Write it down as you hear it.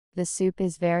The soup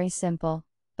is very simple,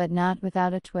 but not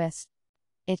without a twist.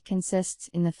 It consists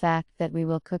in the fact that we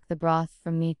will cook the broth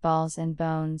from meatballs and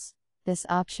bones. This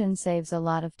option saves a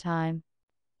lot of time.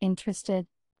 Interested?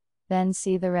 Then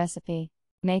see the recipe.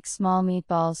 Make small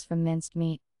meatballs from minced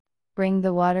meat. Bring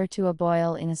the water to a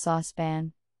boil in a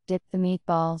saucepan. Dip the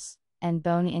meatballs and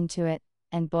bone into it,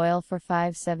 and boil for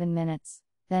 5-7 minutes.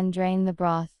 Then drain the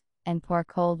broth, and pour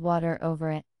cold water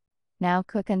over it. Now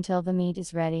cook until the meat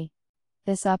is ready.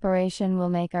 This operation will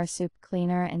make our soup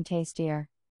cleaner and tastier.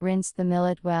 Rinse the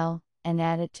millet well, and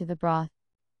add it to the broth.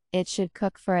 It should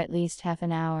cook for at least half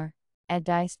an hour. Add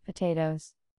diced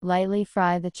potatoes. Lightly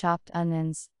fry the chopped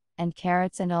onions and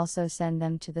carrots and also send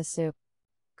them to the soup.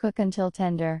 Cook until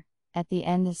tender. At the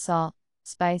end, salt,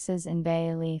 spices and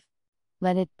bay leaf.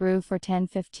 Let it brew for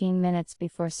 10-15 minutes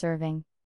before serving.